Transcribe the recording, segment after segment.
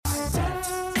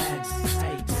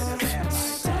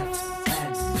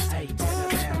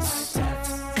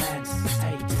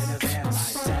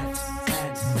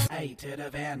to the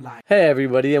van life. Hey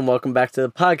everybody, and welcome back to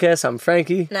the podcast. I'm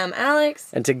Frankie. And I'm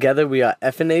Alex. And together we are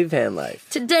F&A Van Life.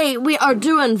 Today we are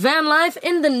doing van life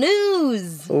in the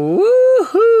news.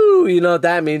 Woohoo! You know what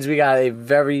that means? We got a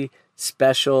very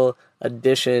special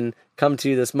edition come to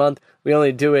you this month. We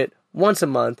only do it once a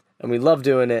month, and we love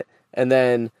doing it. And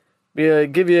then we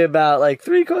give you about like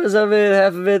 3/4 of it,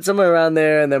 half of it, somewhere around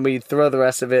there, and then we throw the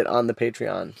rest of it on the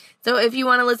Patreon. So if you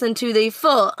want to listen to the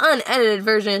full, unedited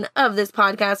version of this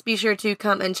podcast, be sure to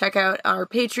come and check out our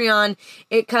Patreon.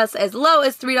 It costs as low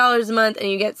as $3 a month, and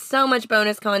you get so much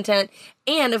bonus content,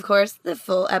 and of course, the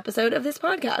full episode of this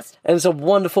podcast. And it's a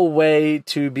wonderful way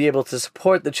to be able to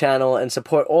support the channel and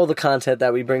support all the content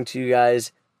that we bring to you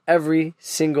guys every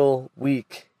single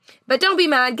week. But don't be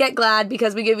mad, get glad,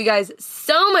 because we give you guys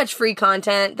so much free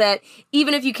content that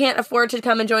even if you can't afford to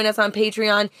come and join us on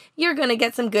Patreon, you're going to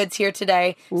get some goods here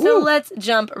today. Ooh. So let's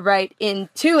jump right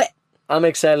into it. I'm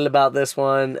excited about this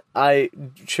one.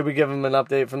 Should we give them an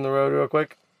update from the road real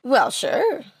quick? Well,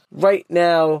 sure. Right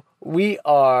now, we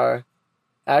kind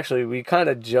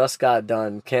of just got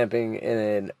done camping in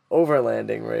an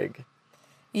overlanding rig.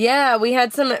 Yeah, we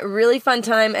had some really fun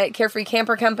time at Carefree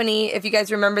Camper Company. If you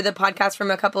guys remember the podcast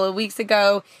from a couple of weeks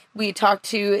ago, we talked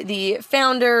to the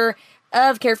founder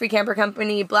of Carefree Camper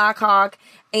Company, Blackhawk,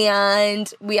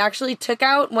 and we actually took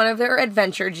out one of their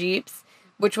adventure Jeeps,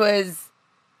 which was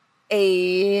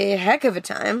a heck of a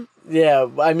time. Yeah,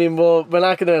 I mean, we're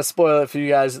not going to spoil it for you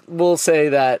guys. We'll say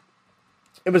that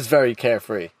it was very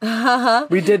carefree.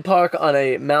 We did park on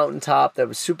a mountaintop that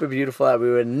was super beautiful that we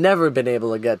would never been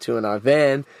able to get to in our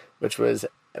van, which was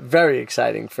very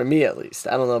exciting for me at least.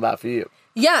 I don't know about for you.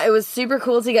 Yeah, it was super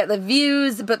cool to get the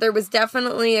views, but there was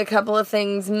definitely a couple of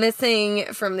things missing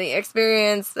from the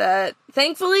experience that,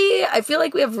 thankfully, I feel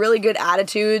like we have really good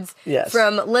attitudes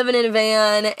from living in a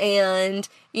van and,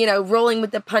 rolling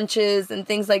with the punches and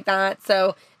things like that.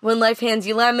 So when life hands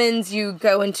you lemons, you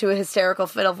go into a hysterical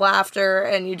fit of laughter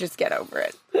and you just get over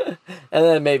it. And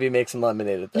then maybe make some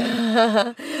lemonade at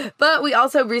that. But we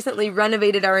also recently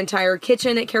renovated our entire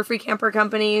kitchen at Carefree Camper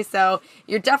Company, so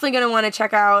you're definitely going to want to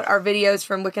check out our videos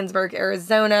from Wickensburg,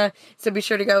 Arizona. So be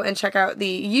sure to go and check out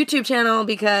the YouTube channel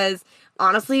because,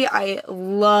 honestly, I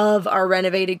love our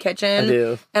renovated kitchen. I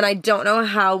do. And I don't know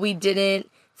how we didn't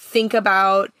think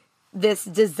about this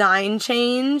design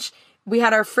change. We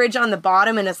had our fridge on the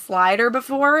bottom and a slider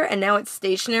before, and now it's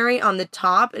stationary on the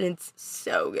top, and it's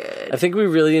so good. I think we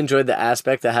really enjoyed the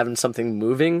aspect of having something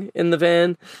moving in the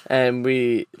van, and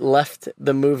we left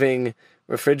the moving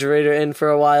refrigerator in for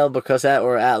a while because that,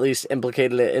 or at least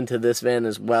implicated it into this van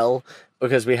as well,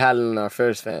 because we had it in our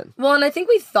first van. Well, and I think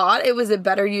we thought it was a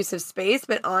better use of space,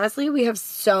 but honestly, we have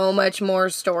so much more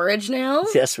storage now.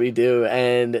 Yes, we do.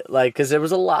 And, because there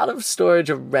was a lot of storage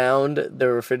around the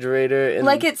refrigerator.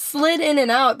 It slid in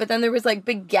and out, but then there was,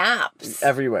 big gaps.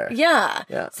 Everywhere. Yeah.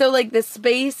 So, the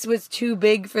space was too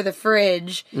big for the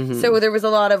fridge, so there was a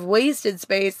lot of wasted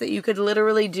space that you could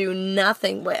literally do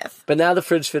nothing with. But now the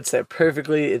fridge fits there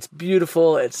perfectly. It's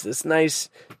beautiful. It's this nice,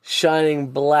 shining,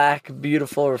 black,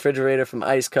 beautiful refrigerator from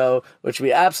Iceco, which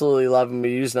we absolutely love and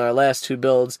we used in our last two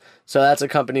builds. So that's a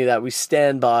company that we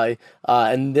stand by.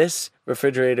 And this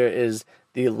refrigerator is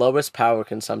the lowest power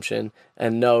consumption.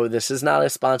 And no, this is not a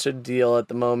sponsored deal at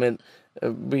the moment.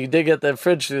 We did get the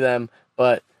fridge through them,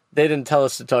 but they didn't tell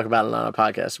us to talk about it on our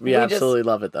podcast. We absolutely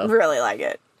love it, though. Really like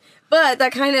it. But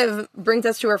that kind of brings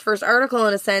us to our first article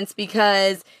in a sense,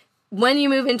 because when you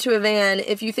move into a van,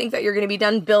 if you think that you're going to be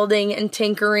done building and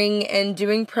tinkering and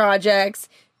doing projects,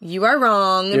 you are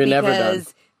wrong. You're never done.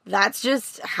 That's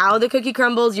just how the cookie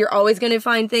crumbles. You're always going to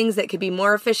find things that could be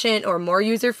more efficient or more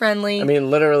user-friendly. I mean,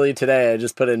 literally today, I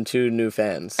just put in 2 new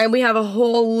fans. And we have a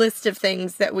whole list of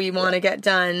things that we want to get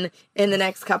done in the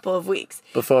next couple of weeks.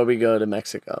 Before we go to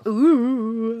Mexico.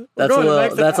 Ooh.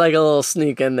 That's like a little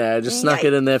sneak in there. I just snuck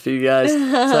it in there for you guys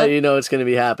so you know it's going to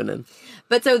be happening.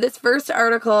 But so this first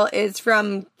article is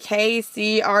from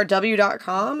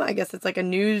KCRW.com. I guess it's like a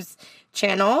news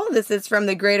channel. This is from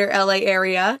the greater LA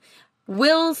area.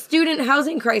 Will student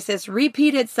housing crisis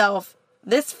repeat itself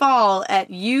this fall at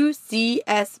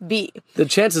UCSB? The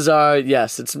chances are,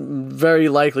 yes, it's very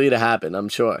likely to happen, I'm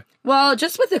sure. Well,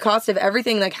 just with the cost of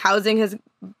everything, housing has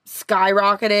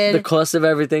skyrocketed. The cost of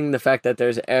everything, the fact that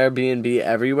there's Airbnb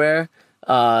everywhere,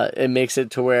 it makes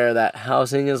it to where that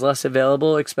housing is less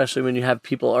available, especially when you have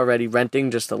people already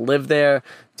renting just to live there,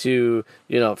 to,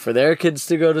 for their kids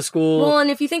to go to school. Well,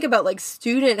 and if you think about,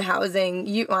 student housing,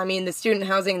 the student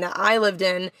housing that I lived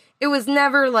in, it was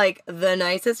never, the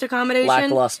nicest accommodation.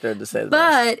 Lackluster, to say the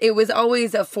But it was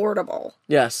always affordable.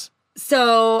 Yes.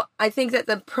 So I think that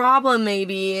the problem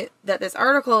maybe that this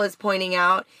article is pointing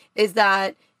out is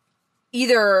that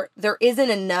either there isn't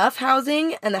enough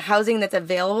housing and the housing that's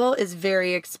available is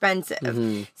very expensive.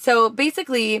 Mm-hmm. So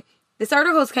basically, this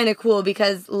article is kind of cool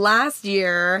because last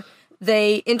year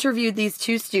they interviewed these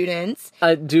 2 students.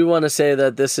 I do want to say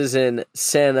that this is in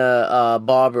Santa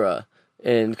Barbara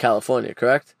in California,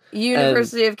 correct?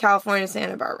 University of California,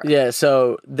 Santa Barbara. Yeah,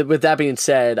 so with that being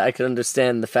said, I can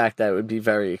understand the fact that it would be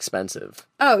very expensive.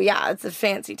 Oh, yeah, it's a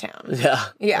fancy town. Yeah.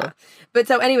 Yeah. But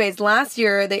so anyways, last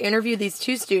year they interviewed these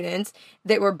 2 students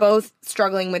that were both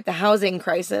struggling with the housing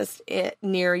crisis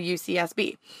near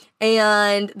UCSB.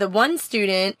 And the one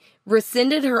student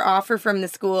rescinded her offer from the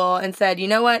school and said, you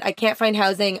know what, I can't find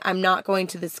housing, I'm not going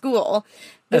to the school.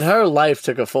 And her life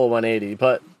took a full 180,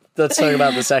 but let's talk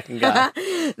about the second guy.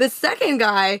 The second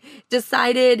guy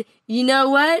decided, you know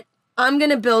what? I'm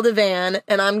going to build a van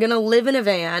and I'm going to live in a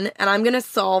van and I'm going to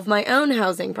solve my own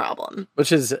housing problem.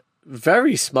 Which is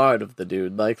very smart of the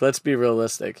dude. Like, let's be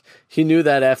realistic. He knew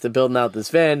that after building out this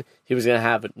van, he was going to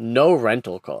have no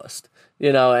rental cost,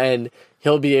 and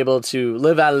he'll be able to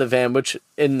live out of the van, which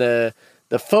in the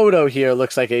photo here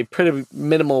looks like a pretty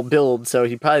minimal build. So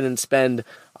he probably didn't spend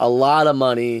a lot of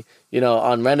money,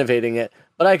 on renovating it.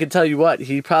 But I can tell you what,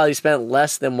 he probably spent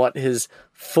less than what his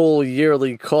full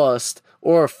yearly cost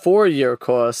or 4-year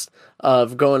cost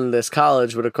of going to this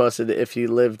college would have costed if he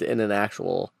lived in an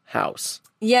actual house.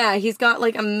 Yeah, he's got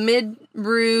like a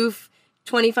mid-roof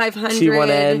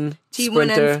 2500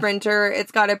 T1N Sprinter.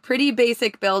 It's got a pretty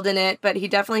basic build in it, but he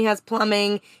definitely has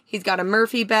plumbing. He's got a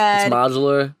Murphy bed. It's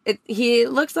modular. He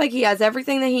looks like he has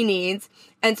everything that he needs.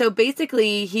 And so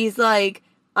basically, he's like,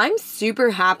 I'm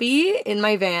super happy in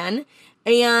my van.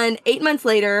 And 8 months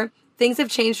later, things have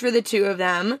changed for the 2 of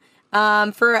them.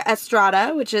 For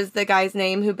Estrada, which is the guy's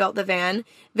name who built the van,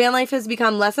 van life has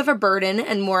become less of a burden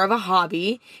and more of a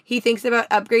hobby. He thinks about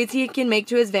upgrades he can make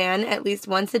to his van at least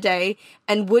once a day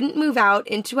and wouldn't move out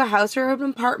into a house or an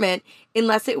apartment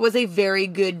unless it was a very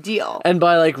good deal. And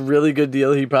by like really good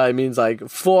deal, he probably means like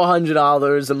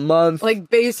 $400 a month. Like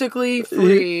basically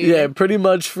free. Yeah, pretty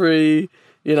much free.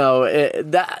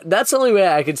 That's the only way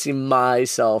I could see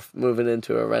myself moving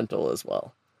into a rental as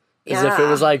well. Is if it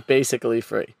was like basically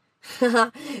free.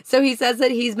 So he says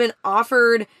that he's been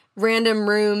offered random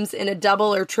rooms in a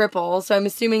double or triple. So I'm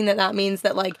assuming that means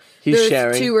that like there's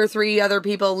sharing. 2 or 3 other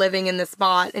people living in the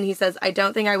spot. And he says, I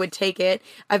don't think I would take it.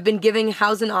 I've been giving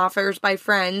housing offers by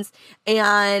friends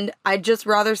and I'd just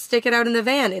rather stick it out in the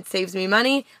van. It saves me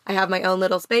money. I have my own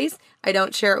little space. I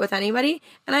don't share it with anybody.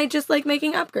 And I just like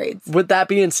making upgrades. With that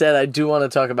being said, I do want to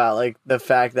talk about like the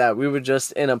fact that we were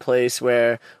just in a place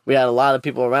where we had a lot of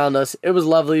people around us. It was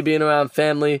lovely being around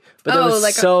family, but there was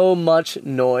like so much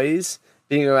noise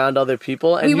being around other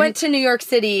people. And we went to New York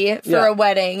City for a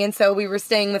wedding, and so we were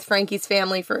staying with Frankie's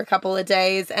family for a couple of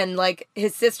days, and like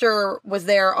his sister was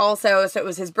there also, so it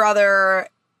was his brother,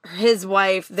 his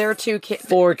wife, their 2 kids.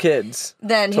 4 kids.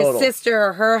 Then total. His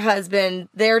sister, her husband,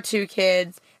 their 2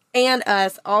 kids, and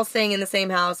us all staying in the same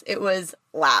house. It was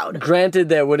loud. Granted,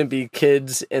 there wouldn't be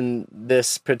kids in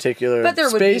this particular But there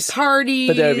space, would be parties.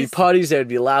 But there would be parties, there would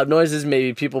be loud noises,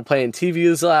 maybe people playing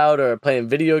TVs loud or playing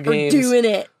video games. Or doing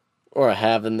it. Or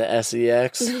having the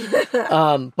SEX.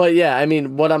 But yeah, I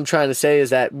mean, what I'm trying to say is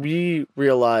that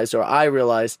I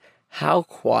realized how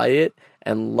quiet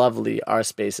and lovely our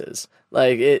space is.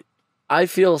 Like, I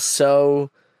feel so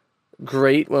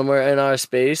great when we're in our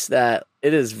space that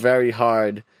it is very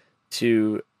hard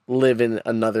to live in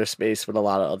another space with a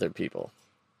lot of other people.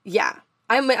 Yeah.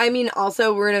 I mean,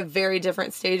 also, we're in a very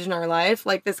different stage in our life.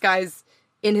 Like, this guy's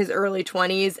in his early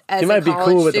 20s as he might be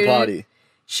cool with the party.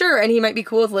 Sure, and he might be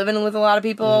cool with living with a lot of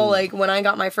people. Like, when I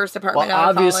got my first apartment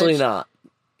out of college. Obviously not.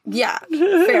 Yeah,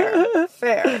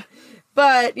 fair.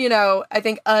 But, I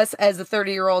think us as a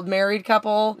 30-year-old married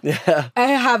couple,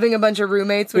 having a bunch of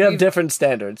roommates, we have different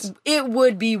standards. It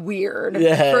would be weird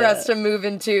for us to move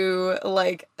into,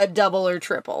 like, a double or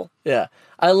triple. Yeah.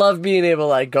 I love being able to,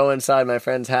 like, go inside my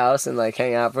friend's house and, like,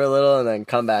 hang out for a little and then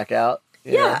come back out.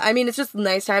 Yeah, I mean, it's just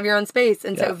nice to have your own space.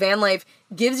 And so van life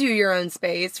gives you your own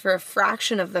space for a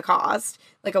fraction of the cost,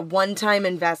 like a one-time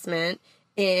investment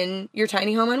in your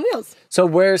tiny home on wheels. So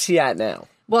where's he at now?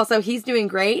 Well, so he's doing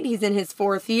great. He's in his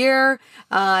 4th year.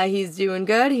 He's doing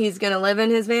good. He's going to live in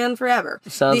his van forever.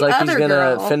 Sounds like he's going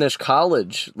to finish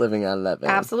college living out of that van.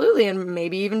 Absolutely, and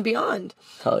maybe even beyond.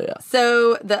 Hell yeah.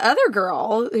 So the other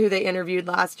girl who they interviewed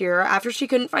last year, after she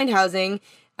couldn't find housing,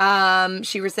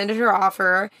 she rescinded her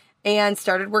offer and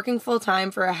started working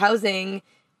full-time for a housing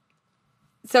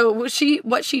So what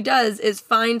she does is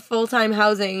find full-time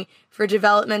housing for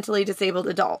developmentally disabled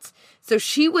adults. So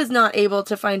she was not able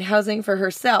to find housing for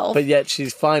herself. But yet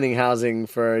she's finding housing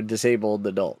for disabled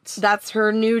adults. That's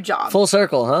her new job. Full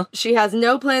circle, huh? She has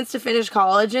no plans to finish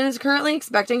college and is currently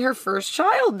expecting her first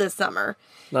child this summer.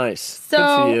 Nice. So,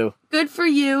 good for you. Good for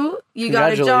you. You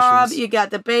got a job, you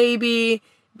got the baby.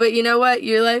 But you know what?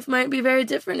 Your life might be very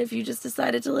different if you just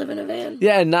decided to live in a van.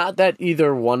 Yeah, not that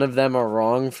either one of them are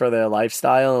wrong for their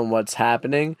lifestyle and what's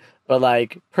happening. But,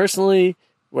 like, personally,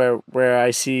 where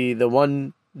I see the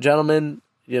one gentleman,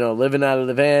 living out of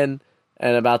the van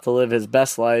and about to live his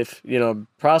best life,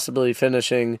 possibly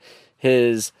finishing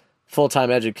his full-time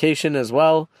education as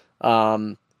well,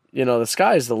 the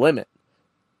sky's the limit.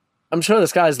 I'm sure the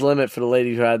sky's the limit for the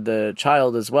lady who had the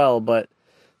child as well, but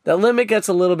that limit gets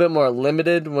a little bit more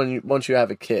limited once you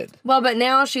have a kid. Well, but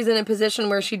now she's in a position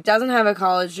where she doesn't have a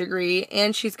college degree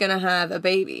and she's going to have a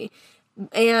baby.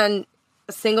 And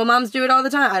single moms do it all the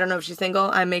time. I don't know if she's single.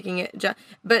 I'm making it...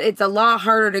 but it's a lot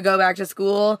harder to go back to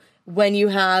school when you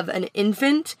have an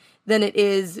infant than it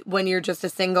is when you're just a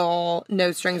single,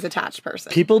 no-strings-attached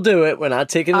person. People do it. We're not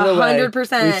taking it away.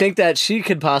 100%. We think that she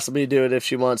could possibly do it if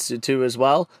she wants to, too, as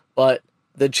well. But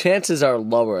the chances are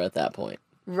lower at that point.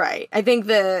 Right. I think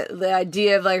the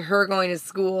idea of, like, her going to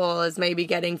school is maybe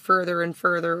getting further and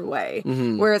further away.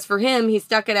 Mm-hmm. Whereas for him, he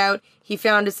stuck it out. He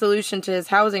found a solution to his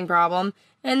housing problem.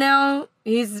 And now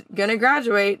he's going to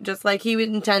graduate just like he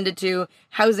intended to,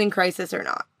 housing crisis or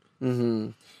not.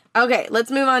 Mm-hmm. Okay,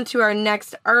 let's move on to our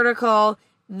next article.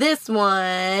 This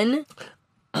one...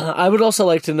 I would also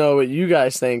like to know what you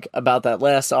guys think about that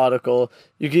last article.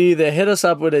 You can either hit us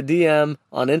up with a DM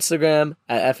on Instagram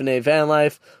at FNA Van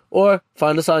Life, or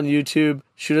find us on YouTube,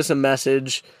 shoot us a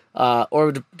message,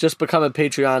 or just become a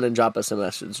Patreon and drop us a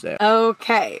message there.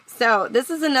 Okay, so this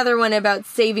is another one about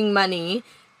saving money,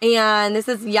 and this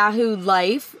is Yahoo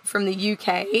Life from the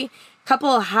UK.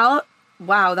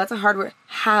 Wow, that's a hard word.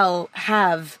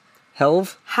 Have.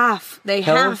 They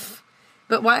have.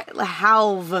 But why?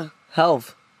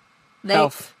 Halve.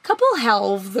 Couple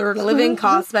halve their living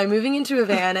costs by moving into a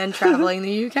van and traveling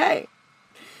the UK.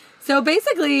 So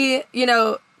basically,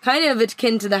 kind of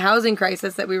akin to the housing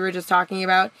crisis that we were just talking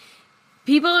about,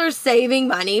 people are saving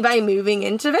money by moving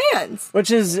into vans.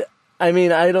 Which is,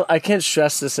 I can't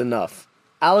stress this enough.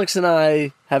 Alex and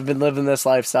I have been living this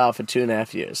lifestyle for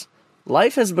 2.5 years.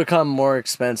 Life has become more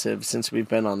expensive since we've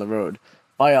been on the road.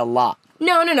 By a lot.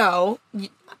 No.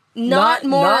 Not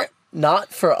more...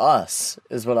 Not for us,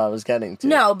 is what I was getting to.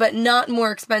 No, but not more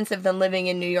expensive than living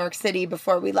in New York City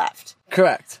before we left.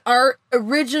 Correct. Our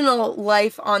original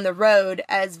life on the road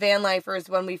as van lifers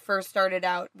when we first started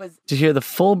out was... To hear the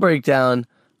full breakdown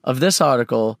of this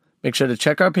article, make sure to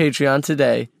check our Patreon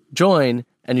today, join,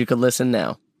 and you can listen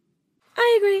now.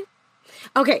 I agree.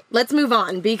 Okay, let's move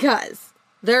on, because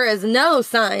there is no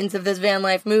signs of this van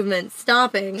life movement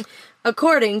stopping,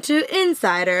 according to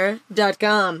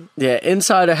Insider.com. Yeah,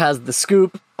 Insider has the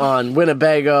scoop on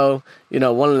Winnebago,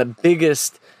 one of the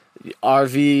biggest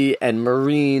RV and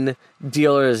marine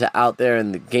dealers out there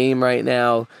in the game right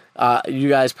now. You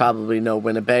guys probably know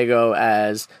Winnebago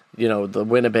as, the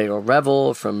Winnebago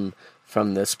Revel from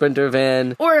the Sprinter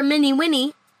van. Or a Mini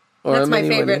Winnie. That's my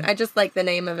favorite. Winnie. I just like the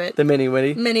name of it. The Mini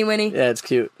Winnie? Mini Winnie. Yeah, it's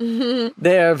cute.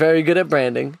 They are very good at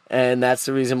branding, and that's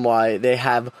the reason why they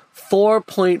have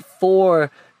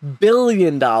 $4.4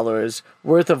 billion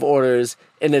worth of orders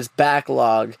in its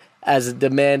backlog as the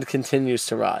demand continues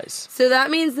to rise. So that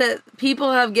means that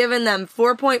people have given them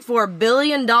 $4.4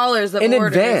 billion of in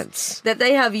orders advance that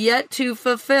they have yet to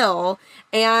fulfill,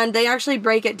 and they actually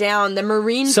break it down, the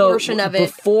marine portion of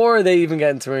it. Before they even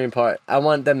get into the marine part, I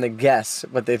want them to guess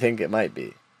what they think it might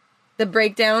be. The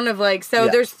breakdown of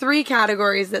there's 3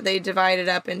 categories that they divided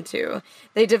up into.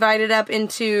 They divided up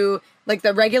into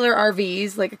the regular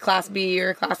RVs, like a Class B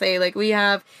or a Class A like we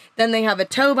have. Then they have a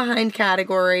tow behind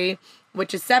category,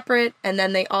 which is separate. And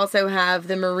then they also have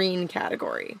the marine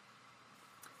category.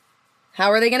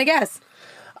 How are they going to guess?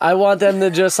 I want them to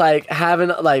just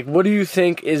what do you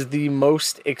think is the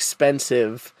most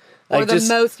expensive? Or the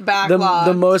most backlogged.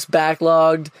 The most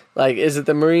backlogged. Is it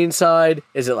the marine side?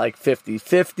 Is it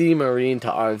 50-50 marine to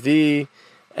RV?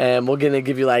 And we're going to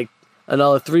give you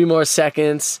another 3 more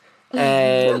seconds.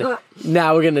 And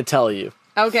now we're going to tell you.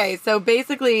 Okay, so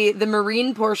basically the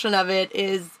marine portion of it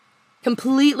is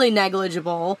completely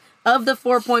negligible. Of the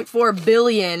 $4.4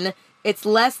 billion, it's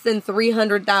less than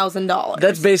 $300,000.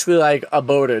 That's basically a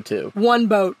boat or 2. One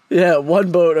boat. Yeah,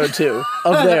 1 boat or 2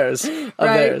 of theirs.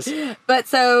 Theirs. But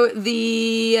so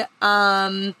the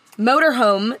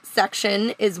motorhome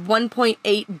section is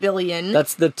 $1.8 billion.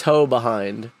 That's the tow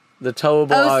behind. The towable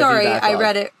RV sorry, backlog. I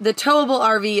read it. The towable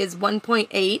RV is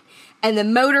 1.8, and the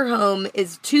motorhome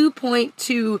is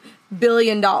 $2.2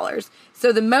 billion.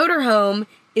 So the motorhome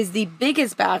is the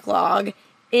biggest backlog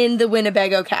in the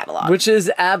Winnebago catalog. Which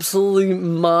is absolutely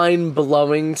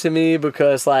mind-blowing to me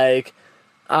because, like,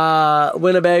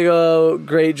 Winnebago,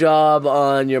 great job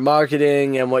on your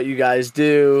marketing and what you guys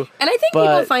do. And I think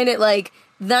people find it, like,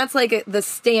 that's, like, the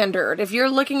standard. If you're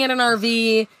looking at an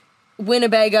RV,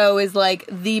 Winnebago is, like,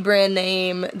 the brand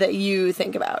name that you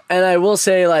think about. And I will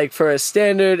say, like, for a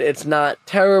standard, it's not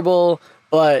terrible,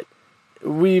 but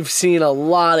we've seen a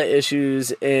lot of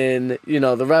issues in, you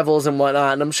know, the Revels and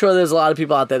whatnot, and I'm sure there's a lot of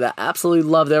people out there that absolutely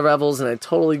love their Revels, and I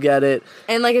totally get it.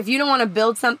 And, like, if you don't want to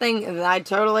build something, I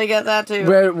totally get that, too.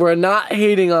 We're not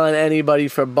hating on anybody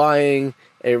for buying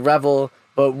a Revel,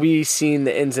 but we've seen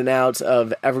the ins and outs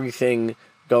of everything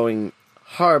going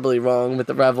horribly wrong with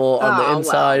the Revel on the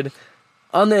inside. Well.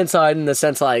 On the inside, in the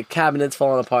sense, like, cabinets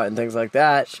falling apart and things like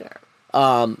that. Sure.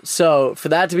 So for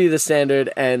that to be the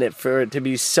standard and for it to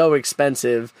be so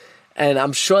expensive, and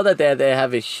I'm sure that they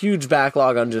have a huge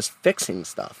backlog on just fixing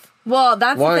stuff. Well,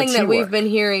 that's the thing that we've been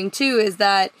hearing too, is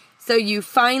that so you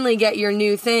finally get your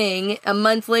new thing, a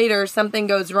month later something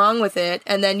goes wrong with it,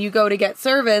 and then you go to get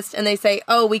serviced and they say,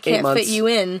 oh, we can't fit you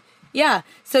in. Yeah,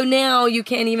 so now you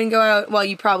can't even go out. Well,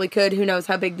 you probably could. Who knows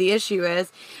how big the issue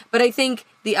is. But I think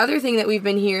the other thing that we've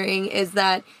been hearing is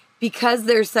that because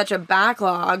there's such a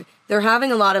backlog, they're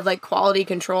having a lot of, like, quality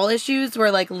control issues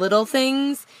where, like, little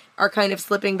things are kind of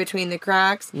slipping between the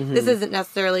cracks. Mm-hmm. This isn't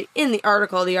necessarily in the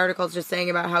article. The article's just saying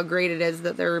about how great it is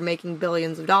that they're making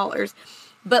billions of dollars.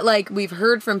 But, like, we've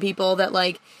heard from people that,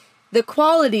 like, the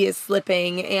quality is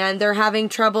slipping and they're having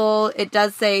trouble. It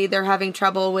does say they're having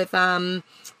trouble with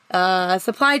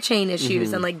supply chain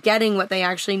issues and, like, getting what they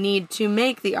actually need to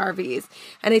make the RVs.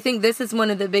 And I think this is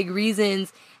one of the big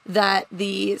reasons that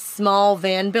the small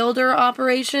van builder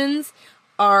operations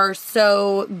are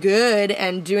so good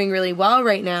and doing really well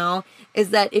right now, is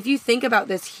that if you think about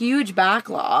this huge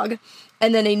backlog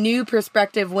and then a new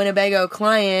prospective Winnebago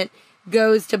client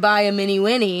goes to buy a Mini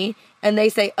Winnie and they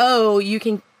say, oh, you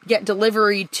can get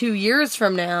delivery 2 years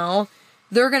from now,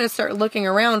 they're going to start looking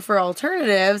around for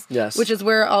alternatives, yes. Which is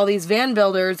where all these van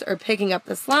builders are picking up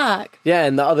the slack. Yeah,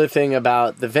 and the other thing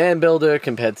about the van builder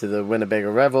compared to the Winnebago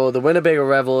Revel, the Winnebago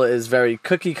Revel is very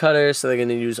cookie cutter, so they're going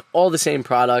to use all the same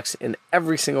products in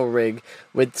every single rig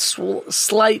with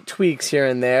slight tweaks here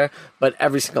and there, but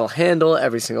every single handle,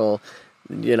 every single,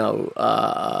 you know,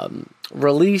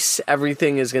 release,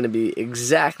 everything is going to be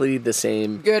exactly the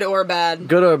same. Good or bad.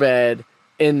 Good or bad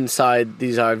inside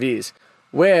these RVs.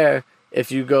 Where if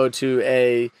you go to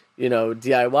a, you know,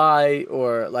 DIY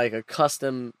or like a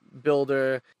custom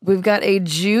builder. We've got a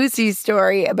juicy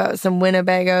story about some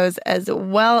Winnebagos as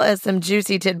well as some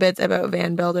juicy tidbits about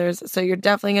van builders. So you're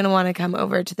definitely going to want to come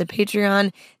over to the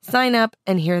Patreon, sign up,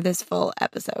 and hear this full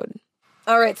episode.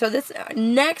 All right, so this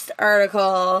next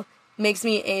article makes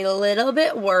me a little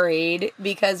bit worried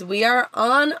because we are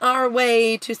on our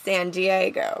way to San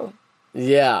Diego.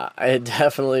 Yeah, it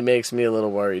definitely makes me a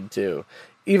little worried too.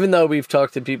 Even though we've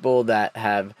talked to people that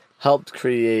have helped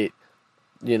create,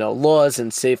 you know, laws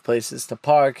and safe places to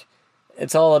park,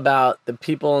 it's all about the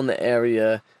people in the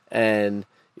area and,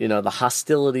 you know, the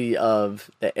hostility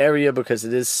of the area, because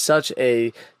it is such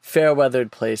a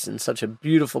fair-weathered place and such a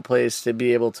beautiful place to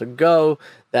be able to go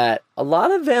that a lot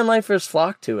of van lifers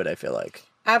flock to it, I feel like.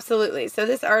 Absolutely. So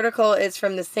this article is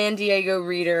from the San Diego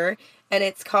Reader, and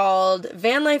it's called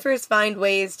Van Lifers Find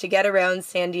Ways to Get Around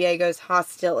San Diego's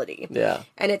Hostility. Yeah.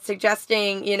 And it's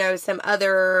suggesting, you know, some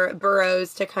other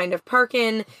boroughs to kind of park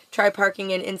in. Try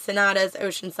parking in Ensenadas,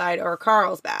 Oceanside, or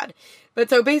Carlsbad. But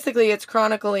so basically it's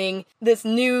chronicling this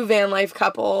new van life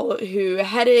couple who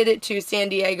headed to San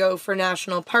Diego for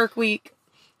National Park Week.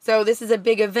 So this is a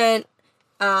big event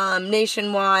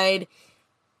nationwide.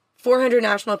 400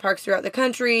 national parks throughout the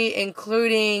country,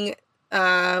 including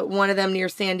one of them near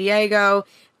San Diego,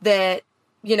 that,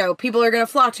 you know, people are going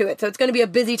to flock to it. So it's going to be a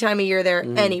busy time of year there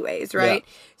anyways, right?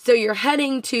 Yeah. So you're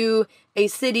heading to a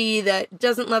city that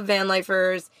doesn't love van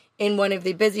lifers in one of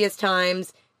the busiest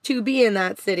times to be in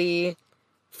that city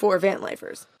for van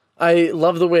lifers. I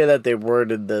love the way that they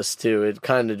worded this, too. It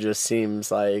kind of just seems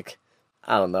like,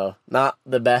 I don't know, not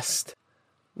the best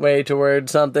way to word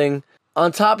something.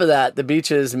 On top of that, the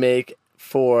beaches make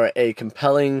for a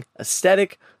compelling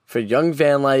aesthetic for young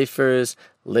van lifers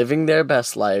living their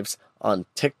best lives on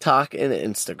TikTok and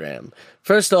Instagram.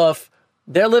 First off,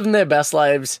 they're living their best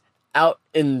lives out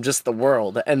in just the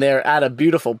world, and they're at a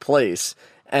beautiful place.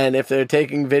 And if they're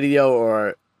taking video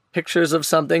or pictures of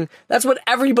something. That's what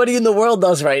everybody in the world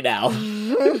does right now.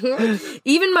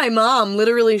 Even my mom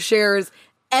literally shares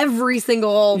every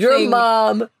single thing. Your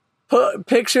mom put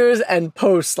pictures and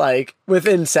posts like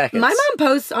within seconds. My mom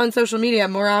posts on social media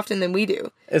more often than we do.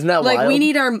 Isn't that like wild? We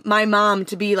need my mom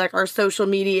to be like our social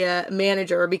media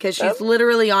manager because she's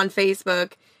literally on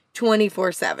Facebook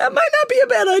 24/7. That might not be a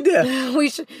bad idea.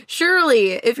 We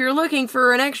surely, if you're looking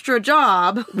for an extra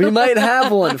job, we might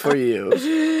have one for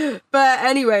you. But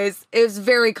anyways, it was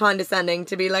very condescending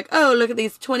to be like, oh, look at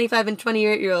these 25 and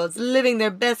 28-year-olds living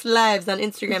their best lives on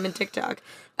Instagram and TikTok.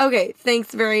 Okay,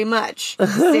 thanks very much,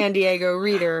 San Diego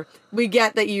reader. We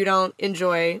get that you don't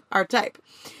enjoy our type.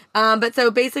 But so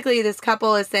basically this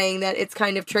couple is saying that it's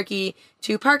kind of tricky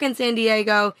to park in San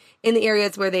Diego. In the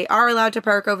areas where they are allowed to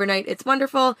park overnight, it's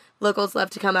wonderful. Locals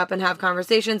love to come up and have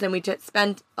conversations, and we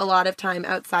spend a lot of time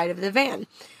outside of the van.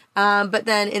 But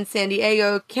then in San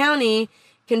Diego County,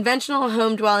 conventional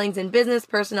home dwellings and business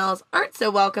personnel aren't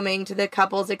so welcoming to the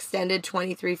couple's extended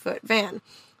 23-foot van.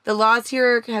 The laws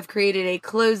here have created a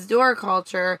closed-door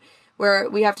culture where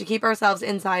we have to keep ourselves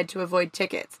inside to avoid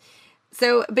tickets.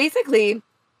 So basically,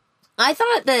 I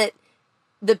thought that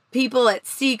the people at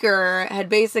Seeker had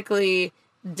basically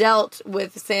dealt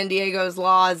with San Diego's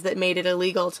laws that made it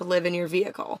illegal to live in your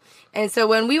vehicle. And so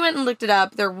when we went and looked it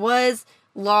up, there was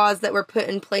laws that were put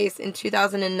in place in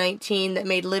 2019 that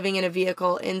made living in a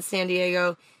vehicle in San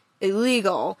Diego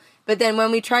illegal. But then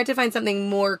when we tried to find something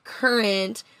more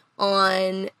current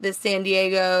on the San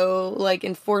Diego like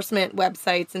enforcement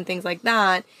websites and things like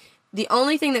that, the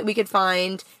only thing that we could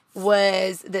find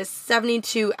was this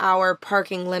 72-hour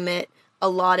parking limit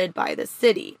allotted by the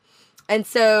city. And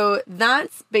so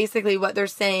that's basically what they're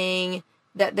saying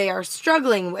that they are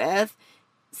struggling with.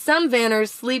 Some vanners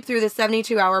sleep through the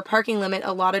 72-hour parking limit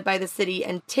allotted by the city,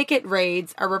 and ticket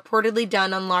raids are reportedly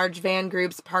done on large van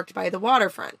groups parked by the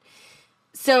waterfront.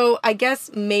 So I guess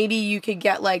maybe you could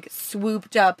get like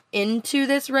swooped up into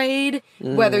this raid,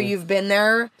 whether you've been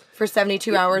there for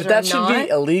 72 hours or not. That should be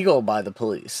illegal by the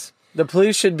police. The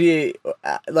police should be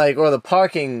like, or the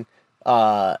parking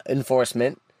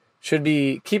enforcement should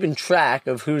be keeping track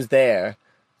of who's there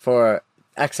for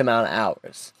X amount of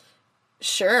hours.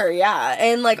 Sure, yeah.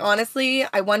 And, like, honestly,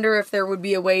 I wonder if there would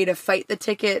be a way to fight the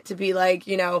ticket to be like,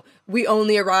 you know, we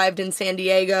only arrived in San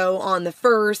Diego on the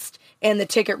 1st, and the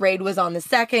ticket raid was on the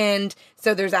 2nd,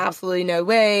 so there's absolutely no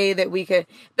way that we could...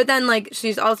 But then, like,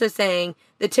 she's also saying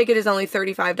the ticket is only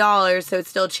 $35, so it's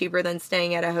still cheaper than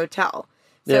staying at a hotel.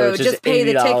 So just pay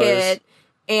the ticket,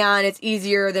 and it's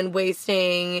easier than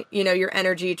wasting, you know, your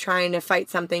energy trying to fight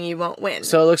something you won't win.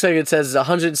 So it looks like it says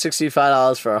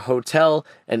 $165 for a hotel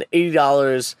and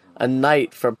 $80 a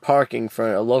night for parking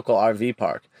for a local RV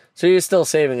park. So you're still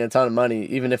saving a ton of money,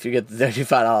 even if you get the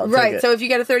 $35 ticket. Right, so if you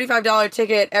get a $35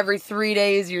 ticket every 3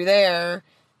 days you're there,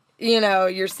 you know,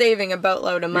 you're saving a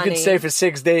boatload of money. You could stay for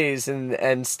 6 days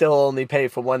and still only pay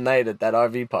for one night at that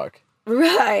RV park.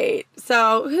 Right.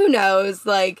 So who knows,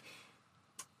 like...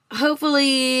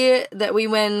 Hopefully that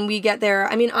when we get there,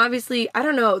 I mean, obviously, I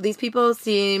don't know, these people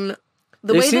seem...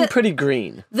 They seem pretty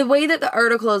green. The way that the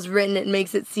article is written, it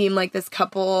makes it seem like this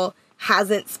couple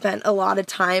hasn't spent a lot of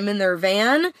time in their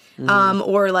van,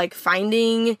 or, like,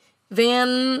 finding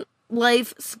van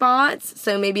life spots,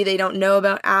 so maybe they don't know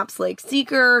about apps like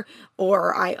Seeker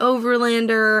or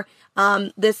iOverlander.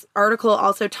 This article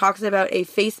also talks about a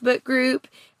Facebook group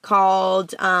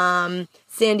called San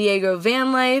Diego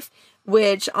Van Life,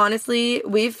 which, honestly,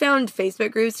 we've found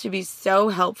Facebook groups to be so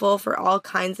helpful for all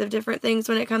kinds of different things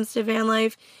when it comes to van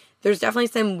life. There's definitely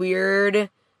some weird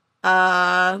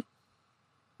van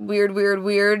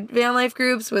life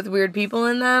groups with weird people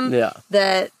in them. Yeah.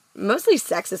 That, mostly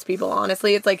sexist people,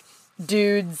 honestly. It's like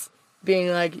dudes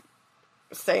being like,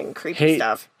 saying creepy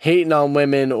stuff. Hating on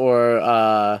women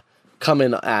or,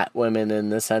 coming at women in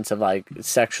the sense of, like,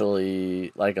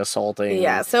 sexually, like, assaulting.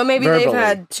 Yeah, so maybe verbally. They've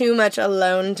had too much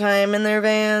alone time in their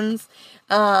vans.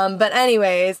 But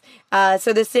anyways,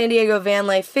 so the San Diego Van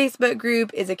Life Facebook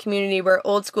group is a community where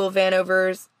old school van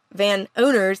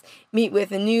owners meet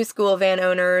with new school van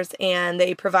owners, and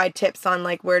they provide tips on,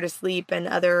 like, where to sleep and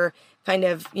other kind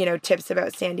of, you know, tips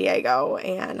about San Diego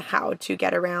and how to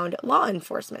get around law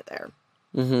enforcement there.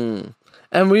 Mm-hmm.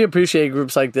 And we appreciate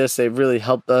groups like this. They've really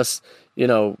helped us, you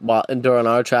know, during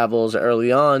our travels early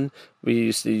on. We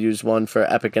used to use one for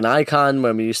Epic and Icon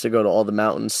when we used to go to all the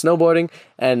mountains snowboarding,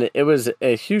 and it was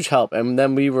a huge help. And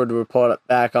then we would report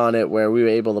back on it where we were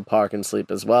able to park and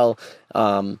sleep as well.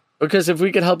 Because if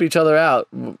we could help each other out,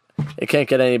 it can't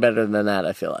get any better than that,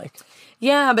 I feel like.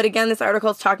 Yeah, but again, this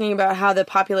article is talking about how the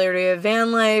popularity of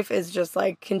van life is just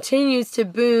like continues to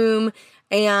boom.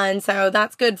 And so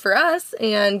that's good for us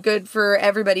and good for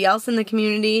everybody else in the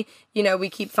community. You know, we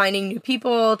keep finding new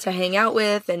people to hang out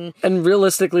with. And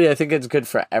realistically, I think it's good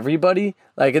for everybody.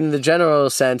 Like, in the general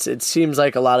sense, it seems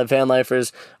like a lot of van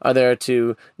lifers are there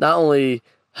to not only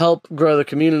help grow the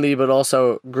community, but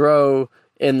also grow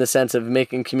in the sense of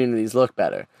making communities look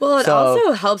better. Well, it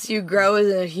also helps you grow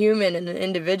as a human and an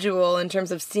individual in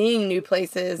terms of seeing new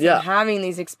places and having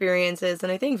these experiences.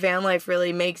 And I think van life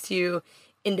really makes you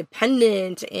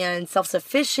independent and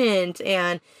self-sufficient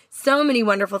and so many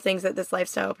wonderful things that this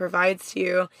lifestyle provides to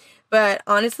you. But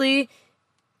honestly,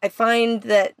 I find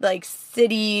that like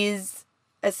cities,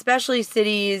 especially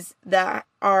cities that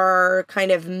are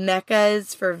kind of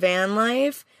meccas for van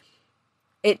life,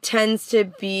 it tends to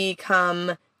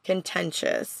become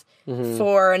contentious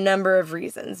for a number of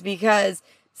reasons, because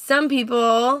some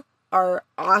people are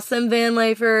awesome van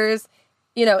lifers.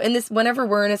 You know, whenever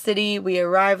we're in a city, we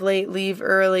arrive late, leave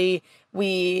early,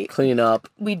 we clean up.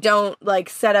 We don't like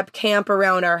set up camp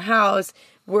around our house.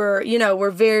 We're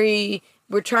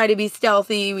try to be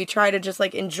stealthy. We try to just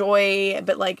like enjoy,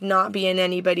 but like not be in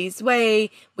anybody's way.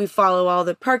 We follow all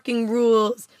the parking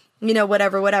rules, you know,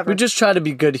 whatever. We just try to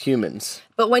be good humans.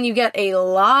 But when you get a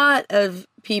lot of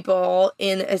people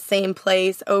in a same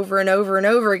place over and over and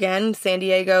over again, San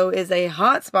Diego is a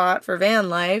hot spot for van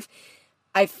life.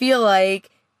 I feel like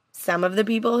some of the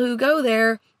people who go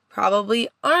there probably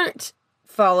aren't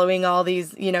following all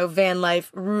these, you know, van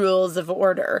life rules of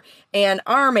order and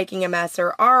are making a mess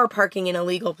or are parking in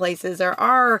illegal places or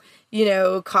are, you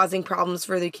know, causing problems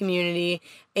for the community.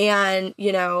 And,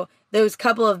 you know, those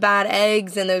couple of bad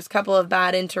eggs and those couple of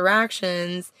bad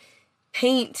interactions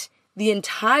paint the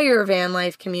entire van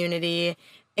life community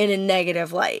in a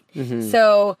negative light.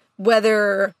 So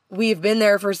whether we've been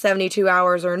there for 72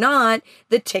 hours or not,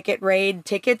 the ticket raid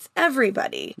tickets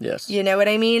everybody. Yes. You know what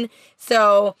I mean?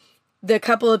 So the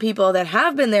couple of people that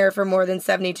have been there for more than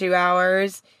 72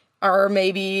 hours are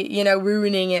maybe, you know,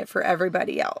 ruining it for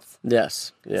everybody else.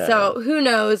 Yes. Yeah. So who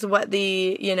knows what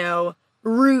the, you know,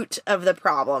 root of the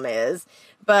problem is.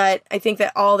 But I think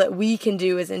that all that we can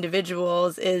do as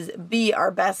individuals is be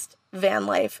our best van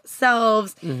life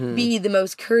selves, be the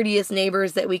most courteous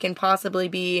neighbors that we can possibly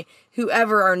be,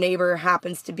 whoever our neighbor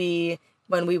happens to be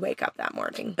when we wake up that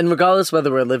morning. And regardless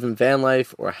whether we're living van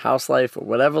life or house life or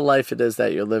whatever life it is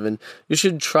that you're living, you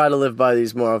should try to live by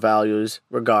these moral values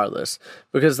regardless.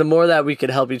 Because the more that we could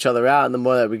help each other out and the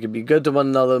more that we could be good to one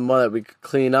another, the more that we could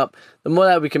clean up, the more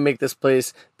that we can make this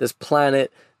place, this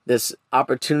planet, this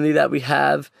opportunity that we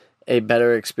have a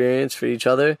better experience for each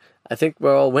other, I think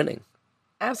we're all winning.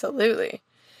 Absolutely.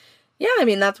 Yeah, I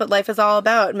mean, that's what life is all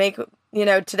about. Make, you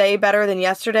know, today better than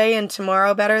yesterday and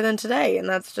tomorrow better than today. And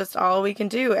that's just all we can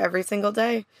do every single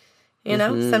day. You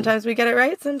know, sometimes we get it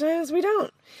right, sometimes we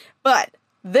don't. But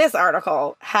this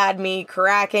article had me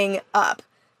cracking up.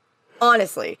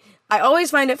 Honestly, I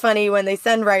always find it funny when they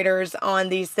send writers on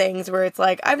these things where it's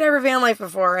like, I've never van life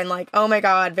before, and like, oh my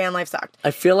God, van life sucked.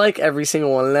 I feel like every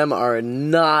single one of them are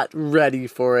not ready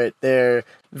for it. They're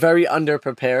very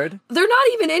underprepared. They're not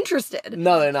even interested.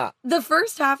 No, they're not. The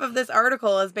first half of this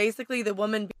article is basically the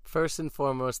woman... First and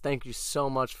foremost, thank you so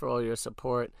much for all your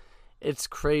support. It's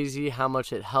crazy how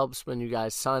much it helps when you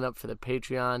guys sign up for the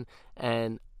Patreon,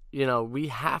 and you know, we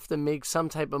have to make some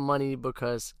type of money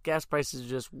because gas prices are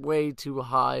just way too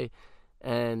high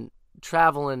and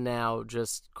traveling now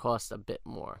just costs a bit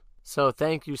more. So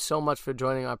thank you so much for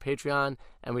joining our Patreon,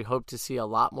 and we hope to see a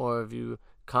lot more of you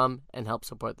come and help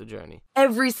support the journey.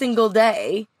 Every single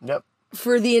day. Yep.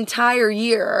 For the entire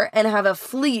year and have a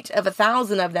fleet of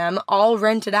 1,000 of them all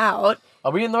rented out.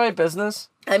 Are we in the right business?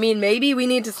 I mean, maybe we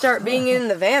need to start being in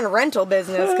the van rental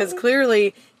business because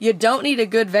clearly you don't need a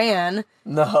good van.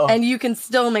 No. And you can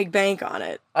still make bank on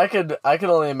it. I could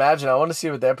only imagine. I want to see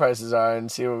what their prices are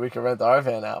and see what we can rent our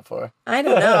van out for. I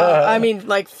don't know. I mean,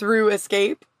 like through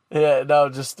Escape. Yeah, no,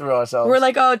 just through ourselves. We're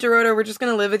like, oh, Dorota, we're just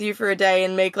going to live with you for a day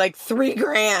and make like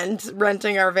 $3,000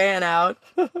 renting our van out.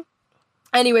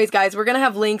 Anyways, guys, we're going to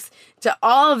have links to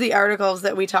all of the articles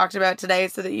that we talked about today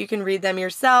so that you can read them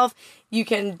yourself. You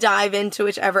can dive into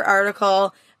whichever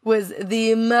article was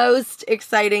the most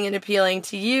exciting and appealing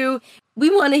to you. We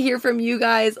want to hear from you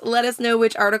guys. Let us know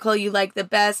which article you like the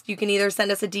best. You can either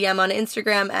send us a DM on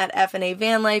Instagram at FNA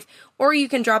Van Life, or you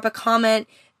can drop a comment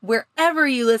wherever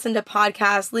you listen to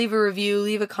podcasts. Leave a review,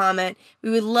 leave a comment. We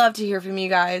would love to hear from you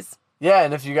guys. Yeah,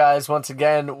 and if you guys, once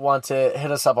again, want to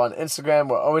hit us up on Instagram,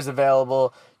 we're always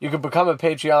available. You can become a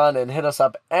Patreon and hit us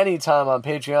up anytime on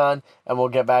Patreon, and we'll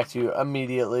get back to you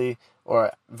immediately.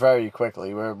 or very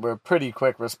quickly. We're pretty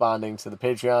quick responding to the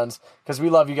Patreons because we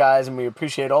love you guys and we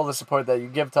appreciate all the support that you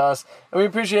give to us. And we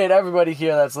appreciate everybody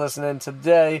here that's listening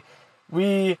today.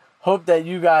 We hope that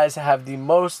you guys have the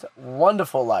most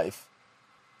wonderful life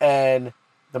and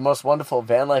the most wonderful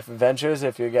van life adventures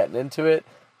if you're getting into it.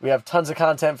 We have tons of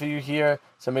content for you here,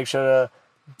 so make sure to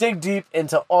dig deep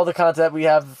into all the content we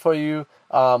have for you,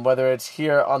 whether it's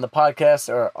here on the podcast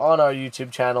or on our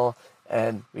YouTube channel.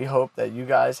 And we hope that you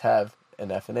guys have an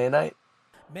FNA night.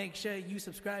 Make sure you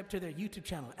subscribe to their YouTube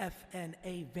channel,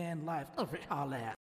 FNA Van Life. Holla.